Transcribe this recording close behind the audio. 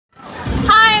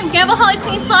Gamble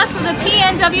Helpline slots for the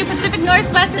PNW Pacific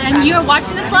Northwest, and you are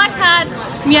watching the SlotCats.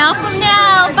 Meow from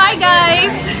now. Bye,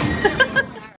 guys.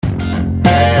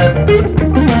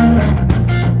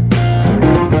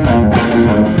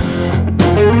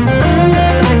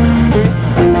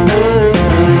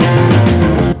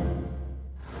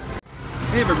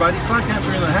 Hey everybody, SlotCats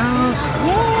are in the house.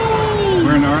 Yay!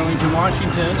 We're in Arlington,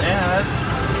 Washington at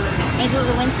Angel of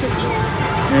the Winds Casino.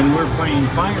 And we're playing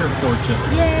Fire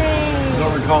Fortunes. Yay! I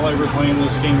don't recall ever playing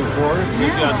this game before.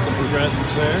 We've got the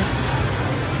progressives there.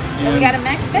 And we got a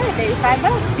max bet, baby, $5.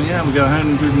 Yeah, we got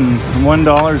 $101.24 in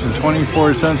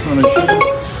the machine.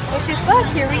 Wish us luck.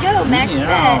 Here we go. Max bet.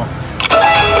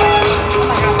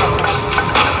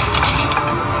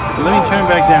 Let me turn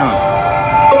back down.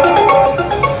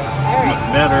 Alright.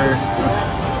 Better.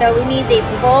 So we need these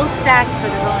full stacks for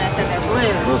the bonus, and they're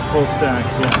blue. Those full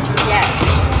stacks, yeah. Yes.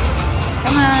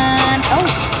 Come on. Oh.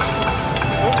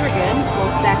 Those were good. Full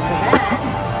stacks of that.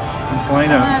 Let's line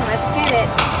up. Come on, let's get it.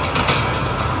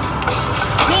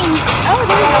 Kings. Oh,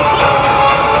 there we go. Kings.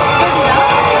 $30.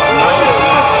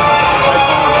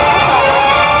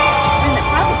 We're in the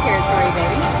profit territory,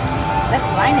 baby. Let's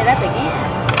line it up again.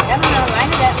 Come on, line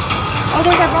it up. Oh,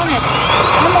 there's our bonus.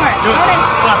 One more. Bonus.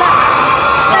 Stop.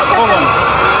 Stop. Hold on.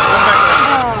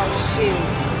 Oh, shoot.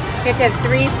 You have to have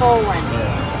 3 full ones.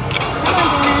 Yeah. Come on,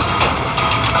 bonus.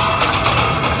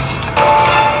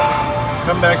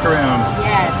 Come back around.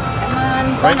 Yes. Come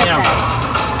on, bonus. Right now.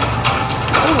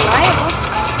 Ooh, wiles.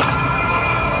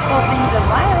 Full things of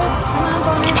wiles. Come on,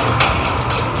 bonus.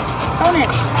 Bonus.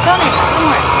 Bonus. One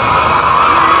more.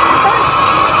 Bonus.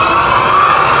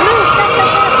 Blue, stop, stop,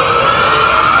 stop.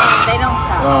 They don't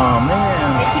stop. Oh,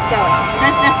 man. They keep going.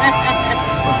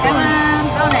 Come on,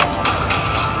 bonus.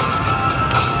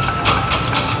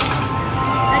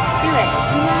 Let's do it.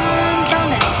 Come on,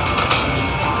 bonus.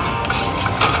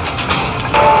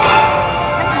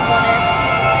 Come on, bonus.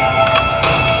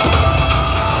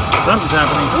 Something's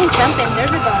happening. Ooh, something.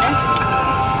 There's a bonus.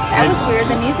 That was weird.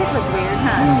 The music was weird,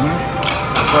 huh?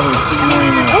 Probably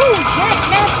signaling that. Ooh, match,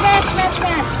 match, match, match,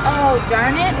 match. Oh,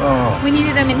 darn it. Oh. We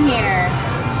needed them in here.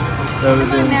 That would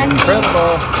have been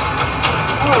incredible.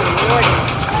 Oh, lordy.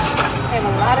 We have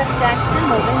a lot of stacked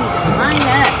symbols. We need to line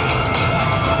up.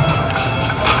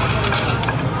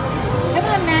 Come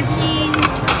on, matching.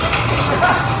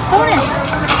 Bonus.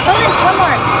 Bonus. One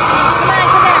more. Come on,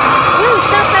 come back. Blue,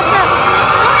 stop, stop, stop.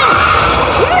 Bonus.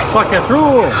 Yes. SlotCats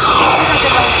rule.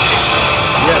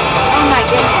 Yes. Oh my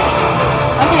goodness.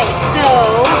 Okay, so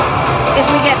if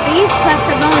we get these plus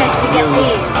the bonus, we get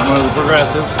these. One of the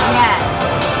progressives. Yes.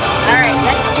 Alright,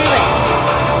 let's do it.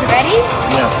 Ready?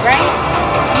 Yes. Right?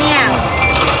 Meow.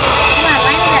 Come on,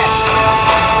 line it up.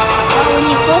 Oh, we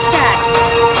need full stacks.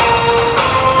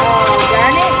 Oh,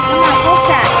 darn it. Come on, full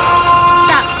stacks.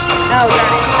 Stop. Oh,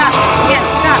 darn it. Stop. Yes,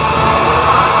 stop.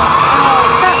 Oh,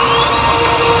 stop.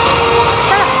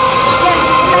 Stop. Yes,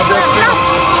 stop. Stop. Stop.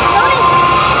 Bonus.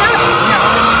 Stop. Yes.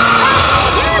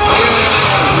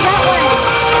 We got one.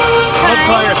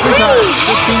 Multiplier 3 times.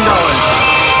 $15.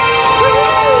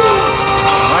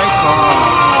 Nice ball.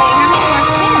 How many more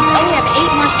spins? Oh, we have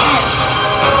 8 more spins.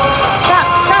 Stop,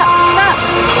 stop, stop.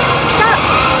 Stop,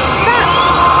 stop,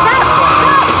 stop,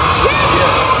 stop. Yes.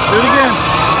 Do it again.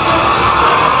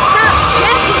 Stop.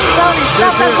 Yes, we need bonus.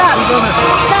 Stop, stop, stop. Bonus.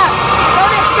 Stop.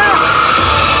 Bonus, stop.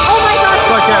 Oh my gosh.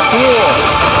 SlotCats rule.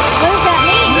 What does that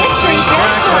mean? Mystery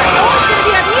jackpot. Oh, it's going to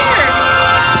be up here.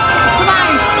 Come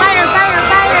on. Fire, fire,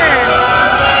 fire.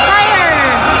 Fire.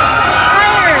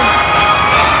 Fire.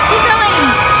 Keep going.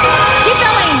 Keep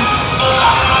going.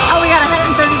 Oh, we got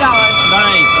 $130.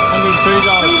 Nice.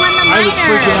 $130. We won the I was minor.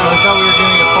 freaking out. I thought we were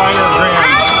getting a fire grand.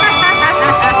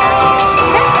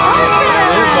 That's awesome.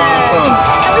 That is awesome.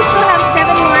 And we still have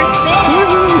 7 more spins.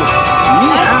 Woohoo.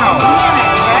 Meow.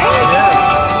 Right? Yes.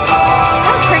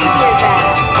 How crazy is that?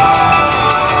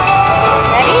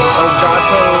 Ready? Oh,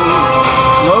 Gato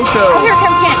Loco. Oh, here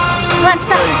come Ken. Come on,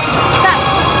 stop. Stop.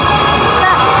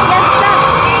 Stop. Yes, stop.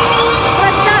 Come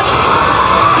on, stop.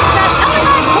 Stop. Oh my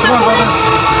God. Come on, bonus.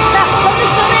 Stop.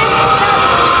 Bonus, bonus. Stop.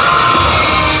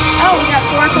 Oh, we got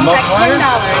 4 from like $10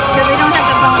 because we don't have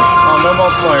the bonus. Oh, no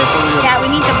multiplier. So we Yeah, we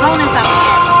need the bonus up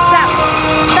here. Stop.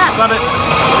 Stop. Stop it.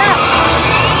 Stop.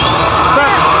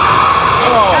 Stop.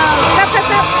 Oh. Oh, stop, stop,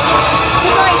 stop.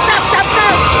 Keep going. Stop, stop,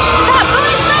 stop. Stop.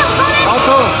 Bonus, stop, bonus.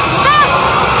 Alto. Stop.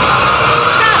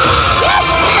 Stop. Yes.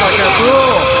 SlotCats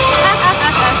rule.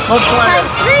 Multiplier.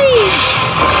 Times 3.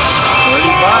 30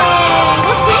 bucks.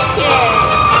 We'll take it.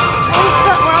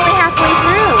 We're only halfway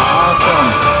through. Awesome.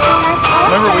 That's awesome.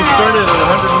 Remember, we started at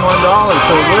 $101,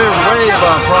 so we're way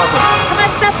above profit. Come on,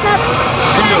 stop, stop.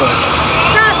 Into it.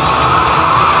 Stop.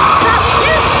 Stop.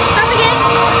 Yes.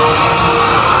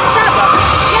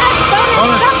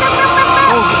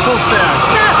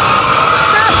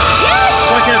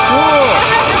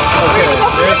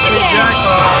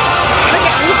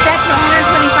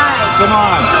 Come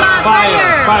on. Come on,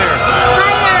 fire. Fire.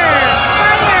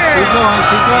 Keep going,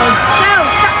 keep going. Go,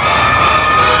 stop.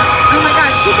 Oh my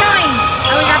gosh, keep going.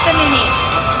 Oh, we got the mini.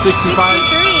 65.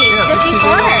 63. Yeah,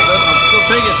 54. I'll still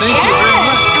take it. Thank you very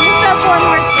much. And we still have 4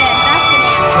 more spins. That's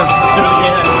bananas. Let's do it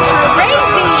again.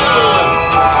 Crazy.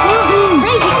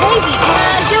 Crazy. Come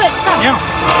on, do it. Stop. Yeah.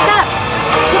 Stop.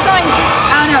 Keep going.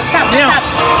 Oh no, stop. Yeah. Stop.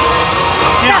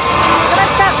 Yeah. Come on,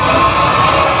 stop.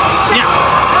 Yeah.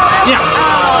 Yeah.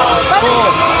 Oh, Cool.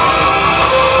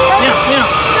 Yeah. Yeah.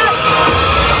 Stop.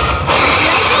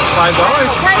 $5.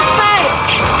 Times 5.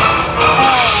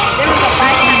 Oh, there we go. $5.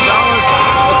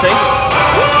 I'll take it.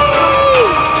 Woo!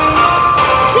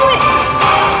 Do it.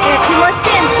 There are 2 more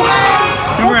spins. Come on.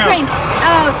 Full screens.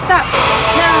 Oh, stop.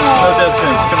 No. No dead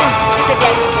spins. Come on. It's a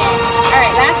dead spin. All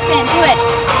right, last spin. Do it.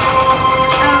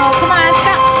 Oh, come on.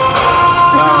 Stop.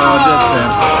 Oh, dead spin.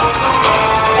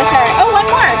 That's all right. Oh, 1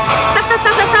 more. Stop.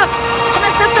 Come on,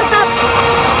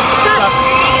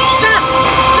 stop.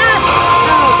 Stop.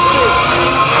 Oh, shoot.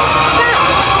 Stop.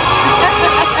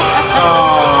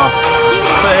 Oh.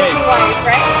 But hey,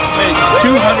 Right? hey,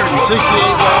 $268.89.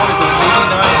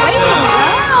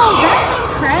 Wow, that's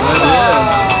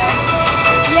incredible.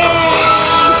 It Yay.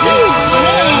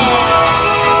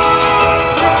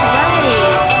 That's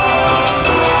right.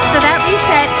 So that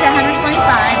reset to 125.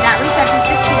 That reset to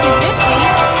 62.50.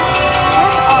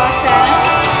 That's awesome.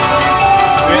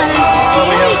 Well,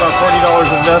 we have about $40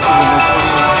 invested in this one.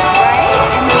 Right?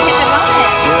 And we hit the bonus.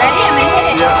 Yeah. Ready? I'm going to hit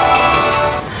it. Yeah.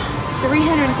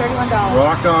 $331.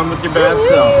 Rock on with your bad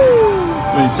self.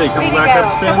 We take a couple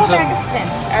backup spins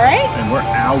All right. and we're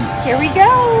out. Here we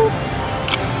go.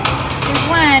 Here's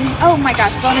one. Oh my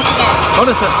gosh, bonus again.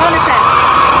 Bonus us. Bonus set.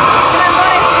 Come on,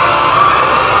 bonus.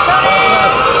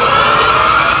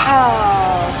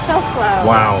 Oh, so close.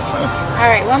 Wow. All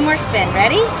right, one more spin.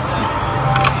 Ready?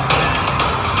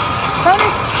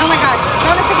 Bonus. Oh my gosh,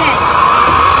 bonus again.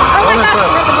 Oh my gosh,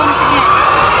 we got the bonus again.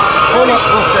 Hold up,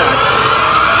 full stack.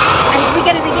 We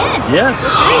get it again. Yes.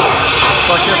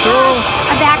 Fuck your throw.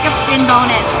 A backup spin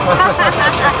bonus.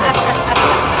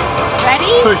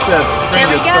 Ready? Push that. There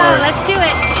we go. Let's do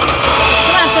it.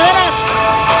 Come on, fill it up.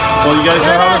 Well, you guys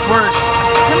know how this works.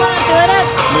 Come on, fill it up.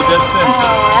 No dead spins.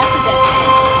 Oh, that's a dead spin.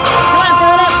 Come on,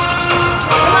 fill it up.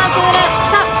 Come on, fill it up.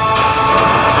 Stop.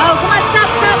 Oh, come on, stop.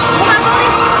 Come on,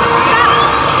 bonus. Stop.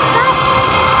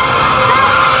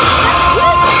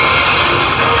 Yes.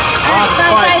 All right,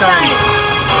 stop 5 times.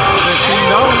 $15.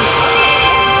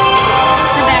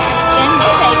 The backup spin,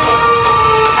 we'll take it.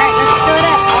 All right, let's fill it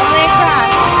up all the way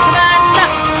across. Come on,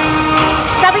 stop.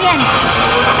 Stop again.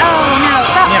 Oh, no,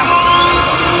 stop. Yeah.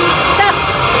 Stop.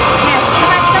 Yes,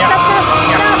 come on, stop.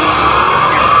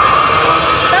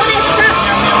 Bonus, stop.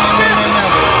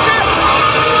 Stop.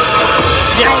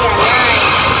 Yeah. Ay.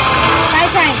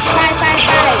 5 times. 5.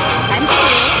 Times 2.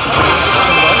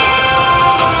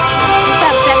 What's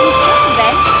up, 7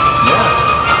 Ben? Yes.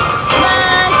 Come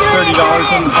on, fill it in.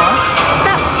 $30 in the pot.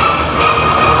 Stop.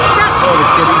 Oh, the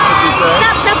kitty 57.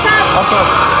 Stop. Up.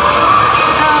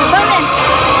 Oh, bonus.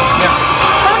 Yeah.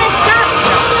 Bonus, stop.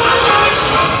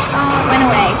 Oh, it went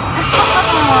away.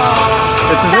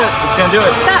 This is it. It's gonna do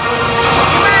it. Stop.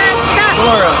 Come on, stop.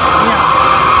 Laura. Yeah.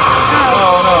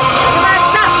 Oh no. Come on,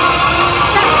 stop.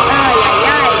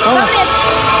 Bonus.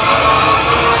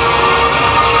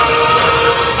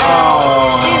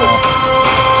 Oh. Shoot.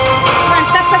 Come on,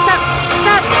 stop.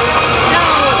 No,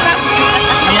 stop.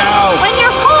 Meow. When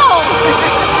you're full.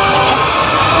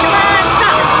 Come on,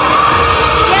 stop.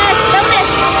 Yes, bonus.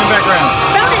 Come back around.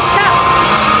 Bonus, stop.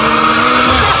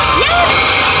 Yes.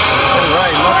 All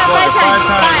right. Come on, Let's 5 go. 5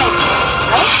 times. times.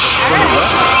 5.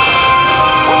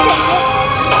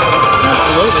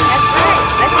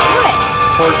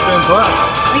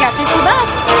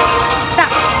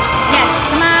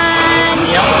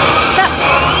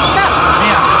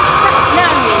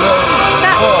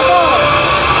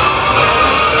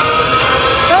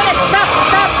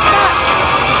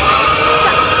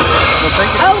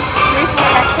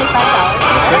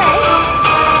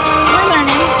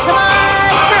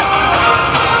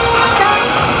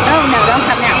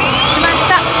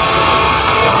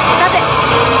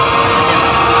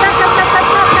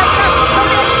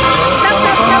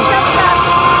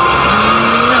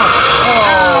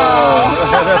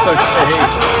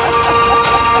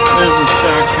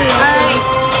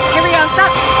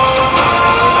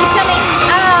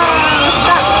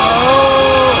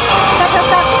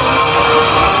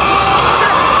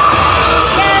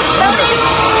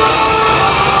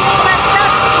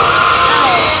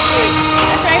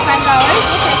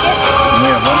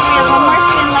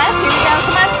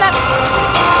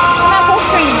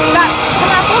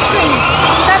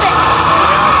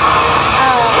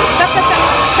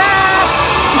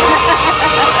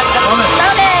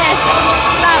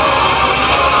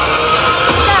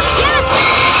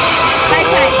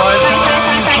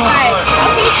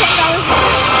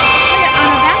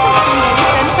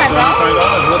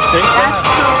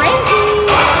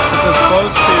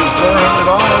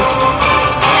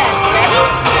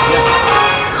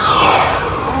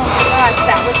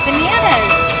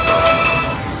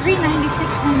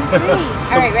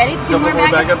 two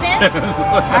more backup spins?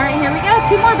 Alright, here we go.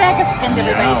 2 more backup spins,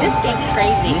 everybody. This game's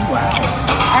crazy. Wow.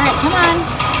 Alright, come on.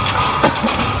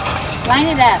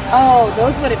 Line it up. Oh,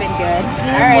 those would have been good.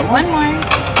 Alright, one more.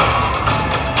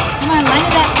 Come on, line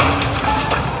it up.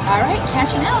 Alright,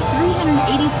 cashing out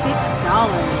 $386.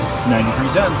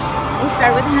 93 cents. We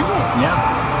started with 100. Yeah.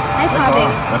 Hi, Paw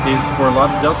Baby. That pays for a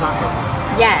lot of Del Taco.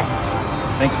 Yes.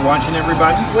 Thanks for watching,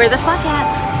 everybody. We're the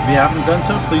SlotCats. If you haven't done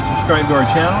so, please subscribe to our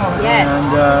channel. Yes. And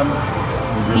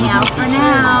we really Meow do for appreciate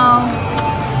it. now.